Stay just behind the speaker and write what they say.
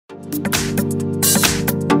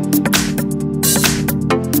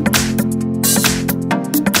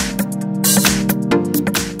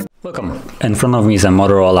Welcome. In front of me is a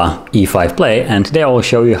Motorola E5 Play, and today I will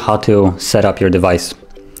show you how to set up your device.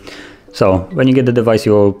 So when you get the device,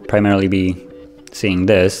 you will primarily be seeing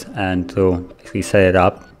this, and to basically set it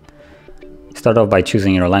up, start off by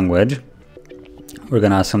choosing your language. We're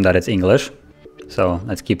gonna assume that it's English, so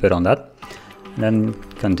let's keep it on that. And then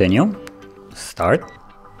continue, start.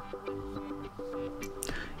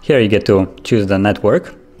 Here you get to choose the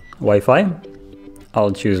network, Wi-Fi.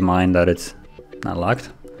 I'll choose mine that it's not locked.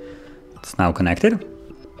 It's now connected.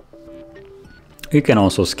 You can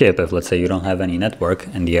also skip if, let's say, you don't have any network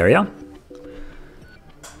in the area.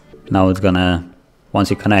 Now it's gonna, once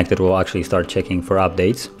you connect, it will actually start checking for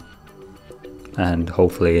updates. And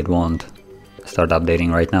hopefully it won't start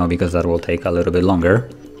updating right now because that will take a little bit longer.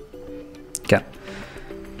 Okay.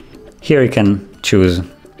 Here you can choose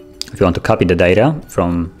if you want to copy the data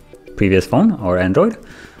from previous phone or Android,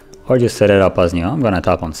 or just set it up as new. I'm gonna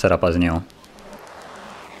tap on set up as new.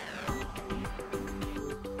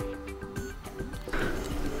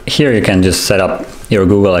 Here you can just set up your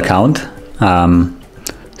Google account.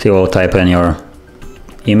 So you will type in your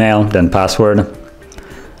email, then password.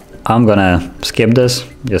 I'm gonna skip this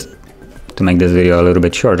just to make this video a little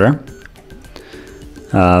bit shorter.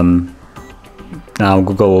 Now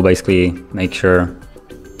Google will basically make sure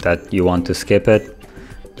that you want to skip it.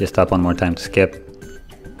 Just tap one more time to skip.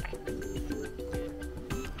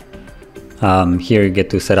 Here you get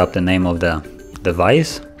to set up the name of the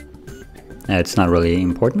device. It's not really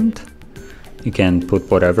important. You can put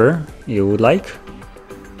whatever you would like.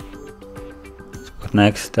 Let's put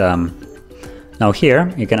next. Now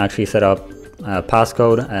here you can actually set up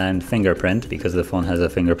passcode and fingerprint because the phone has a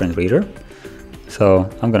fingerprint reader. So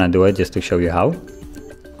I'm gonna do it just to show you how.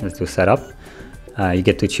 Let's do setup. You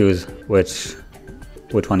get to choose which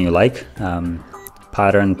one you like,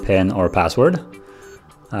 pattern, pin, or password.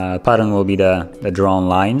 Pattern will be the drawn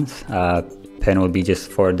lines. Pin would be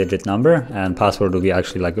just 4-digit number, and password would be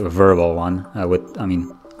actually like a verbal one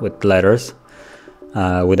with letters,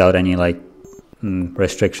 without any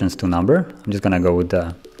restrictions to number. I'm just gonna go with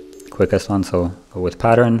the quickest one, so go with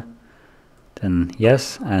pattern, then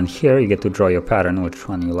yes, and here you get to draw your pattern, which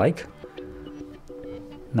one you like.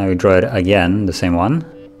 Now you draw it again, the same one,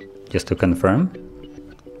 just to confirm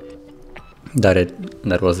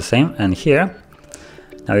that was the same. And here,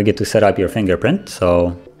 now you get to set up your fingerprint.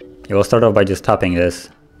 So you will start off by just tapping this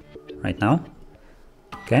right now,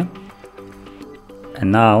 okay?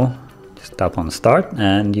 And now just tap on start,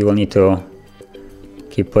 and you will need to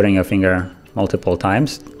keep putting your finger multiple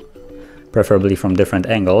times, preferably from different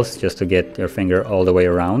angles, just to get your finger all the way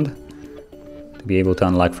around, to be able to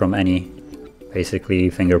unlock from any basically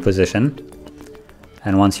finger position.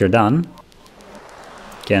 And once you're done,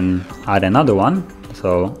 you can add another one.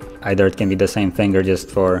 So either it can be the same finger just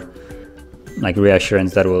for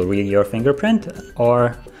reassurance that will read your fingerprint,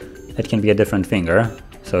 or it can be a different finger,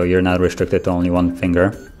 so you're not restricted to only one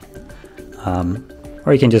finger.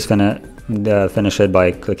 Or you can just finish it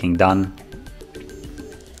by clicking done.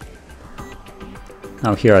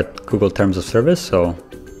 Now here at Google Terms of Service, so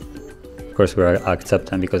of course we accept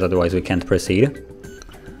them because otherwise we can't proceed.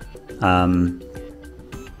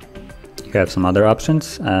 You have some other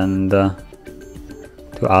options, and to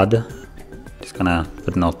add, just gonna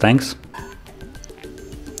put no thanks.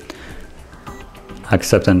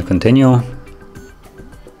 Accept and continue.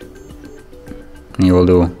 And you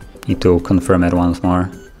will need to confirm it once more.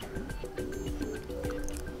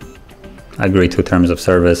 Agree to terms of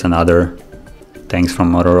service and other things from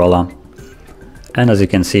Motorola. And as you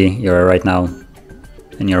can see, you're right now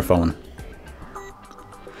in your phone.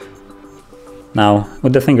 Now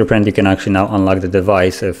with the fingerprint, you can actually now unlock the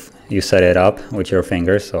device if you set it up with your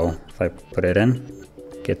finger. So if I put it in,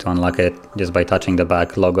 get to unlock it just by touching the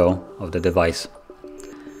back logo of the device.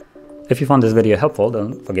 If you found this video helpful,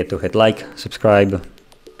 don't forget to hit like, subscribe,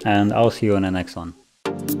 and I'll see you in the next one.